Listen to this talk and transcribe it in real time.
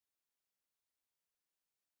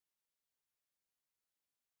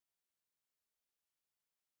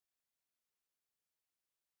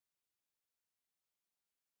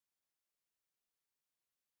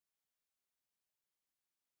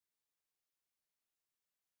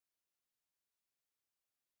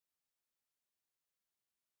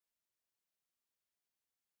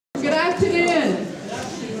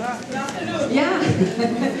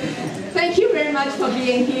Thank you very much for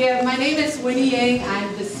being here. My name is Winnie Yang.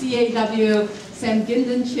 I'm the CAW Sam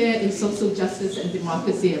Gindin Chair in Social Justice and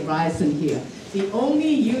Democracy at Ryerson here. The only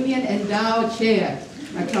union endowed chair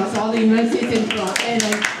across all the universities in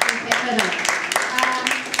Canada.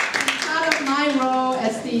 Part of my role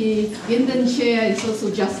as the Gindin Chair in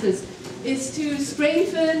Social Justice is to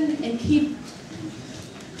strengthen and keep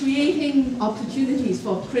creating opportunities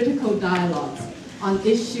for critical dialogues on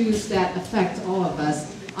issues that affect all of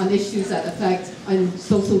us, on issues that affect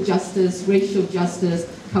social justice, racial justice,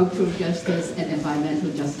 cultural justice, and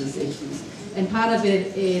environmental justice issues. And part of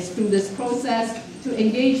it is through this process to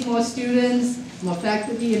engage more students, more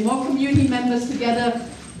faculty, and more community members together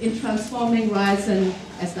in transforming Ryerson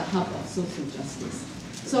as the hub of social justice.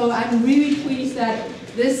 So I'm really pleased that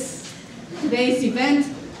today's event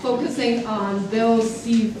focusing on Bill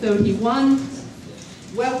C-31,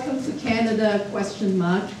 Welcome to Canada, ?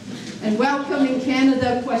 And welcome in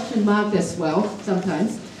Canada, ? as well,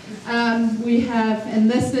 sometimes. We have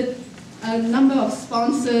enlisted a number of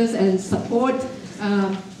sponsors and support.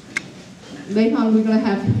 Later on, we're going to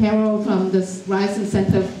have Harold from the Ryerson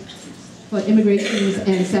Center for Immigrants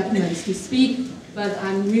and Settlements to speak, but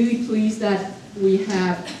I'm really pleased that we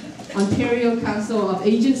have Ontario Council of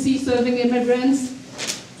Agencies Serving Immigrants,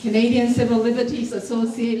 Canadian Civil Liberties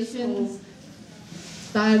Association's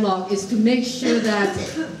dialogue is to make sure that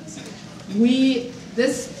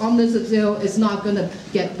this omnibus bill is not going to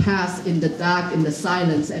get passed in the dark, in the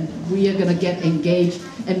silence, and we are going to get engaged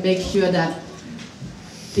and make sure that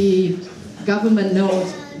the government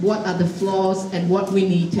knows what are the flaws and what we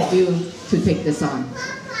need to do to take this on.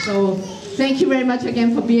 So thank you very much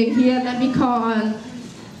again for being here. Let me call on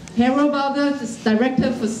Harold Balder, the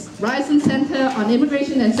Director for Ryerson Center on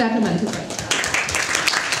Immigration and Settlement.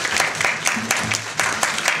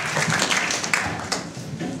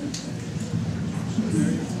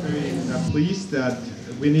 Very pleased that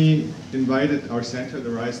Winnie invited our center, the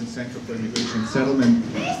Ryerson Center for Immigration and Settlement,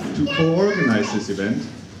 to co-organize this event.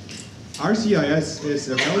 RCIS is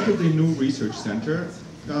a relatively new research center,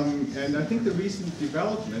 and I think the recent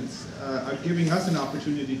developments are giving us an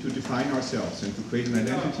opportunity to define ourselves and to create an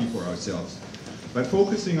identity for ourselves by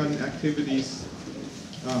focusing on activities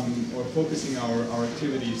or focusing our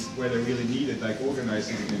activities where they're really needed, like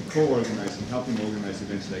organizing and co-organizing, helping organize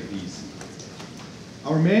events like these.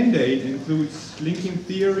 Our mandate includes linking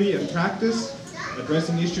theory and practice,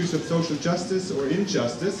 addressing issues of social justice or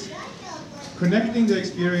injustice, connecting the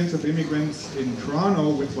experience of immigrants in Toronto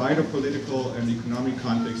with wider political and economic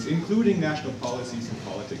contexts, including national policies and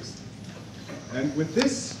politics. And with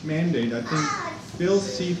this mandate, I think Bill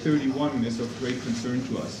C-31 is of great concern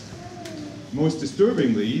to us. Most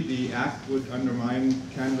disturbingly, the Act would undermine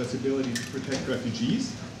Canada's ability to protect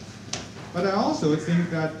refugees. But I also think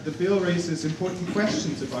that the bill raises important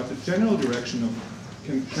questions about the general direction of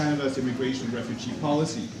Canada's immigration and refugee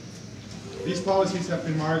policy. These policies have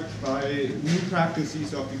been marked by new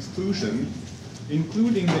practices of exclusion,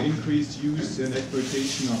 including the increased use and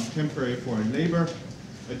exploitation of temporary foreign labor,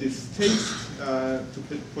 a distaste, to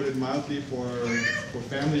put it mildly, for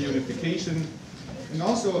family unification, and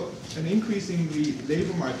also an increasingly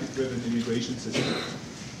labor market-driven immigration system.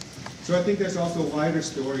 So I think there's also a wider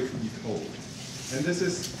story to be told. And this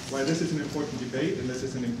is why this is an important debate, and this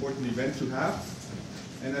is an important event to have.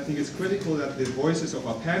 And I think it's critical that the voices of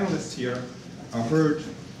our panelists here are heard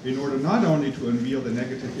in order not only to unveil the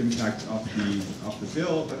negative impact of the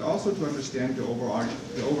bill, but also to understand the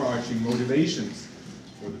overarching motivations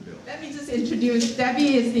for the bill. Let me just introduce,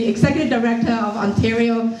 Debbie is the Executive Director of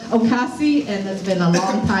Ontario OCASI and has been a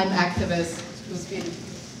long-time activist who's been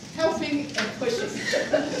helping and pushing.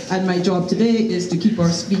 And my job today is to keep our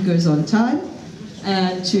speakers on time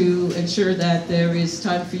and to ensure that there is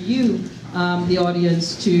time for you, the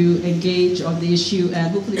audience, to engage on the issue,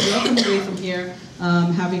 and hopefully we all come away from here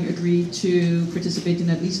having agreed to participate in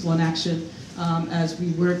at least one action as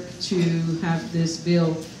we work to have this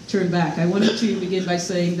bill turned back. I wanted to begin by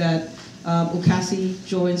saying that OCASI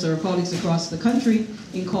joins our colleagues across the country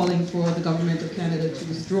in calling for the Government of Canada to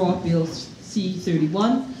withdraw Bill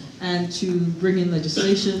C-31 and to bring in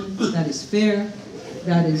legislation that is fair,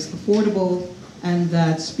 that is affordable, and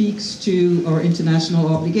that speaks to our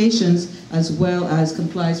international obligations, as well as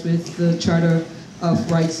complies with the Charter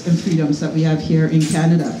of Rights and Freedoms that we have here in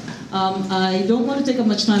Canada. I don't want to take up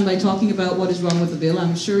much time by talking about what is wrong with the bill.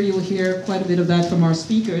 I'm sure you'll hear quite a bit of that from our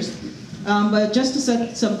speakers. But just to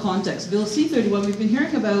set some context, Bill C-31, we've been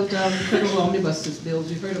hearing about federal omnibus bills.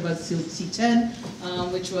 We've heard about C-10,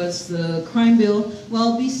 which was the crime bill.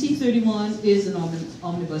 Well, C-31 is an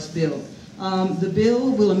omnibus bill. The bill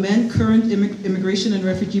will amend current Immigration and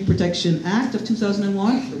Refugee Protection Act of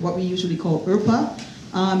 2001, what we usually call IRPA.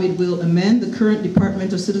 It will amend the current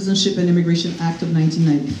Department of Citizenship and Immigration Act of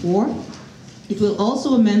 1994. It will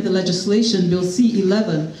also amend the legislation, Bill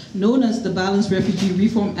C-11, known as the Balanced Refugee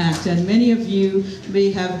Reform Act. And many of you may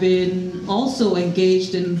have been also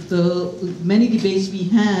engaged in the many debates we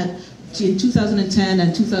had in 2010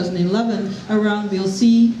 and 2011 around Bill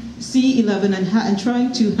C-11 and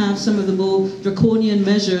trying to have some of the more draconian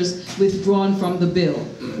measures withdrawn from the bill.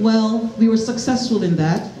 Well, we were successful in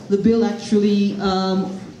that. The bill actually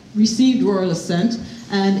received royal assent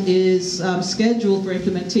and is scheduled for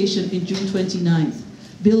implementation in June 29th.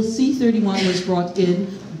 Bill C-31 was brought in,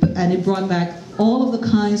 and it brought back all of the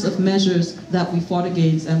kinds of measures that we fought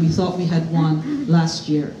against and we thought we had won last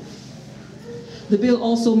year. The bill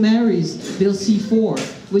also marries Bill C-4,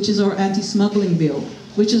 which is our anti-smuggling bill,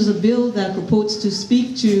 which is a bill that purports to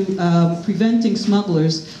speak to preventing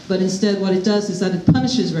smugglers, but instead what it does is that it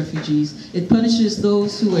punishes refugees. It punishes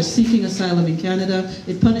those who are seeking asylum in Canada.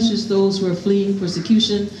 It punishes those who are fleeing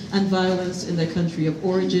persecution and violence in their country of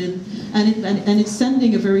origin. And it's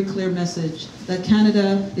sending a very clear message that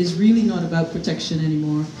Canada is really not about protection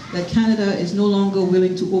anymore, that Canada is no longer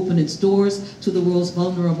willing to open its doors to the world's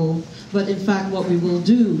vulnerable. But in fact, what we will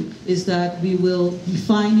do is that we will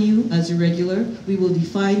define you as irregular, we will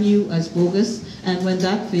define you as bogus, and when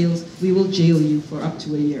that fails, we will jail you for up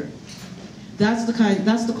to a year. That's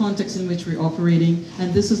the context in which we're operating,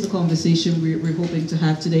 and this is the conversation we're hoping to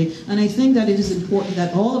have today. And I think that it is important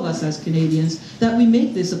that all of us as Canadians, that we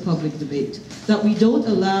make this a public debate, that we don't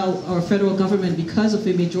allow our federal government, because of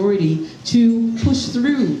a majority, to push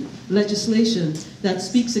through legislation that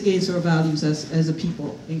speaks against our values as a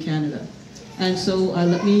people in Canada. And so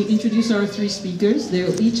let me introduce our three speakers.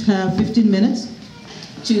 They'll each have 15 minutes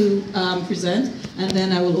to present, and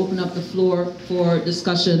then I will open up the floor for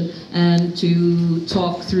discussion and to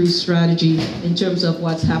talk through strategy in terms of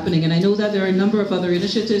what's happening. And I know that there are a number of other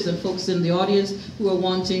initiatives and folks in the audience who are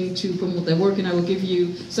wanting to promote their work, and I will give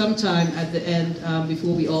you some time at the end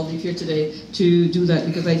before we all leave here today to do that,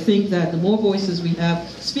 because I think that the more voices we have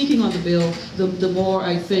speaking on the bill, the more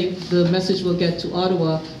I think the message will get to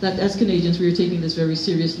Ottawa that as Canadians we are taking this very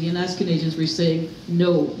seriously, and as Canadians we're saying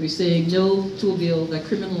no. We're saying no to a bill that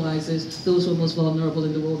criminalizes those who are most vulnerable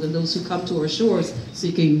in the world and those who come to our shores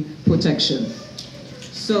seeking protection.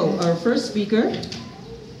 So our first speaker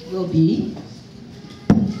will be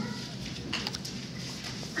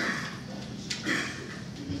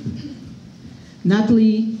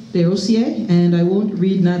Nathalie de Rosiers, and I won't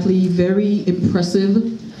read Nathalie's very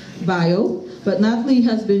impressive bio, but Nathalie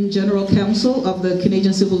has been General Counsel of the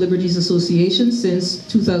Canadian Civil Liberties Association since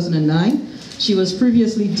 2009. She was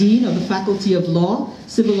previously Dean of the Faculty of Law,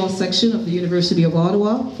 Civil Law Section of the University of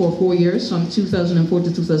Ottawa for 4 years, from 2004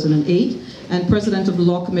 to 2008, and President of the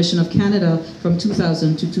Law Commission of Canada from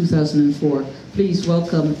 2000 to 2004. Please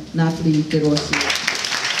welcome Nathalie de Rosiers.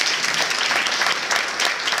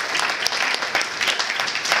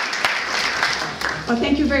 Well,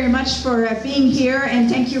 thank you very much for being here, and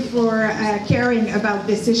thank you for caring about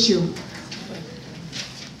this issue.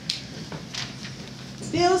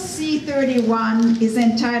 Bill C-31 is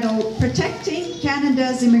entitled Protecting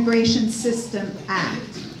Canada's Immigration System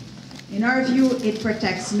Act. In our view, it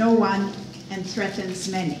protects no one and threatens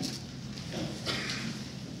many.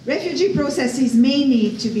 Refugee processes may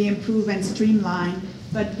need to be improved and streamlined,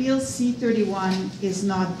 but Bill C-31 is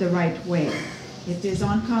not the right way. It is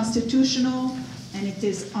unconstitutional, and it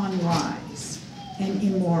is unwise and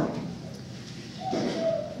immoral.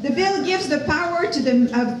 The bill gives the power to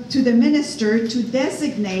the minister to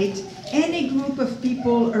designate any group of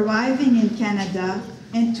people arriving in Canada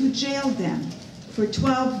and to jail them for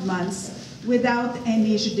 12 months without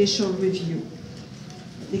any judicial review.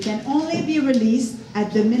 They can only be released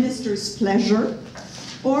at the minister's pleasure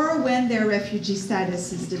or when their refugee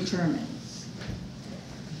status is determined.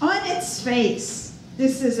 On its face,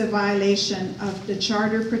 this is a violation of the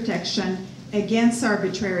Charter protection against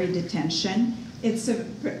arbitrary detention. It's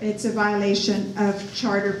a violation of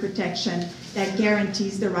Charter protection that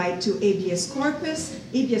guarantees the right to habeas corpus.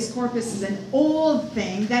 Habeas corpus is an old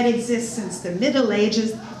thing that exists since the Middle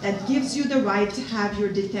Ages that gives you the right to have your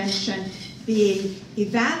detention being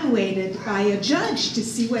evaluated by a judge to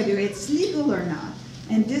see whether it's legal or not.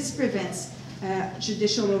 And this prevents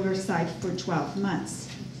judicial oversight for 12 months.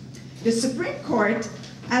 The Supreme Court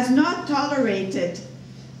has not tolerated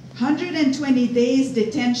 120 days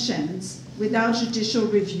detentions without judicial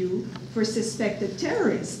review for suspected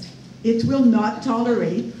terrorists. It will not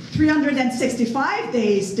tolerate 365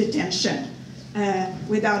 days detention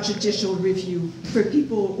without judicial review for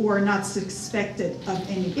people who are not suspected of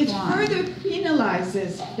any crime. It further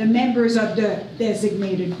penalizes the members of the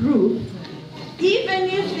designated group, even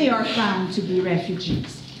if they are found to be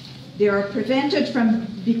refugees. They are prevented from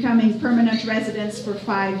becoming permanent residents for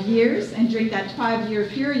 5 years, and during that 5-year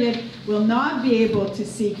period will not be able to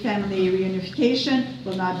seek family reunification,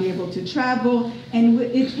 will not be able to travel, and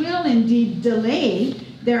it will indeed delay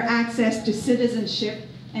their access to citizenship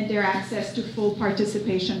and their access to full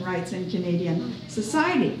participation rights in Canadian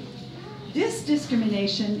society. This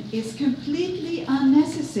discrimination is completely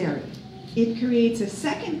unnecessary. It creates a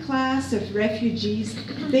second class of refugees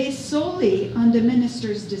based solely on the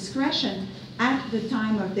minister's discretion at the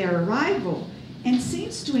time of their arrival, and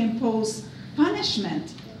seems to impose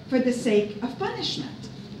punishment for the sake of punishment.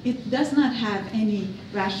 It does not have any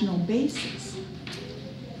rational basis.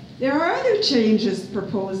 There are other changes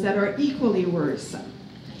proposed that are equally worrisome.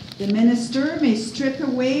 The minister may strip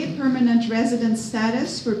away permanent resident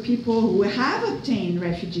status for people who have obtained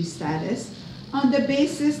refugee status on the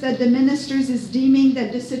basis that the minister is deeming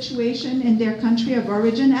that the situation in their country of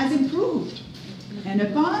origin has improved. And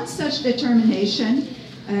upon such determination,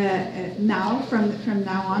 from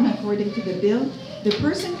now on, according to the bill, the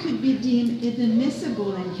person could be deemed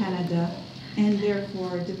inadmissible in Canada and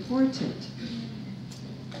therefore deported.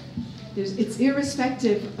 It's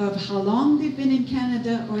irrespective of how long they've been in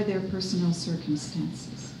Canada or their personal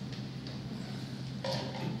circumstances.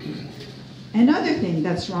 Another thing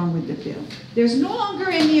that's wrong with the bill, there's no longer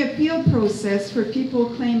any appeal process for people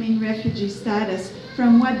claiming refugee status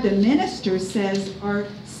from what the minister says are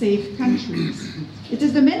safe countries. It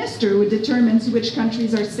is the minister who determines which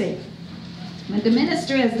countries are safe. When the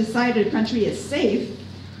minister has decided a country is safe,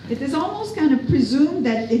 it is almost kind of presumed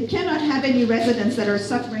that it cannot have any residents that are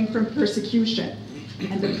suffering from persecution.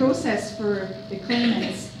 And the process for the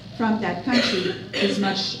claimants from that country is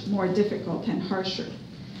much more difficult and harsher.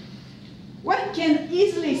 One can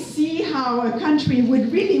easily see how a country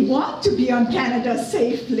would really want to be on Canada's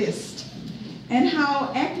safe list, and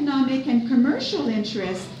how economic and commercial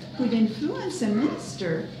interests could influence a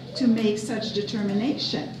minister to make such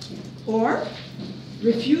determination, or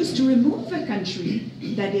refuse to remove a country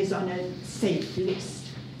that is on a safe list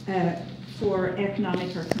for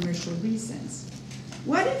economic or commercial reasons.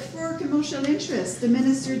 What if for commercial interests the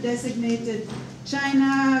minister designated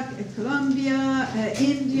China, Colombia,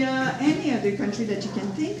 India, any other country that you can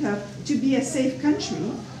think of to be a safe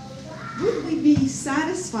country? Would we be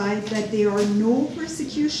satisfied that there are no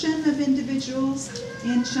persecution of individuals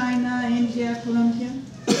in China, India, Colombia?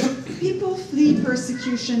 People flee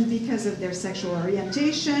persecution because of their sexual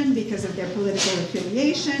orientation, because of their political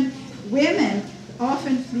affiliation. Women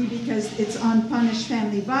often flee because it's unpunished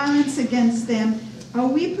family violence against them. Are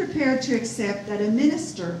we prepared to accept that a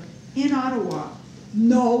minister in Ottawa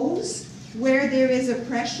knows where there is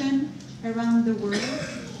oppression around the world?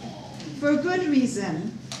 For good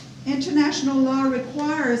reason. International law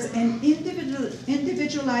requires an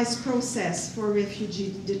individualized process for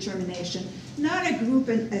refugee determination, not a group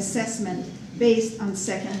assessment based on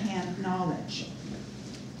second-hand knowledge.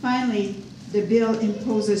 Finally, the bill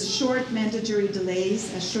imposes short mandatory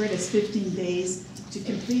delays, as short as 15 days, to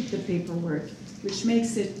complete the paperwork, which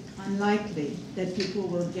makes it unlikely that people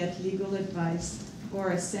will get legal advice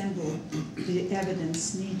or assemble the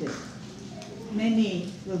evidence needed.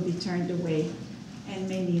 Many will be turned away, and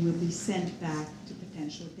many will be sent back to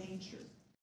potential danger.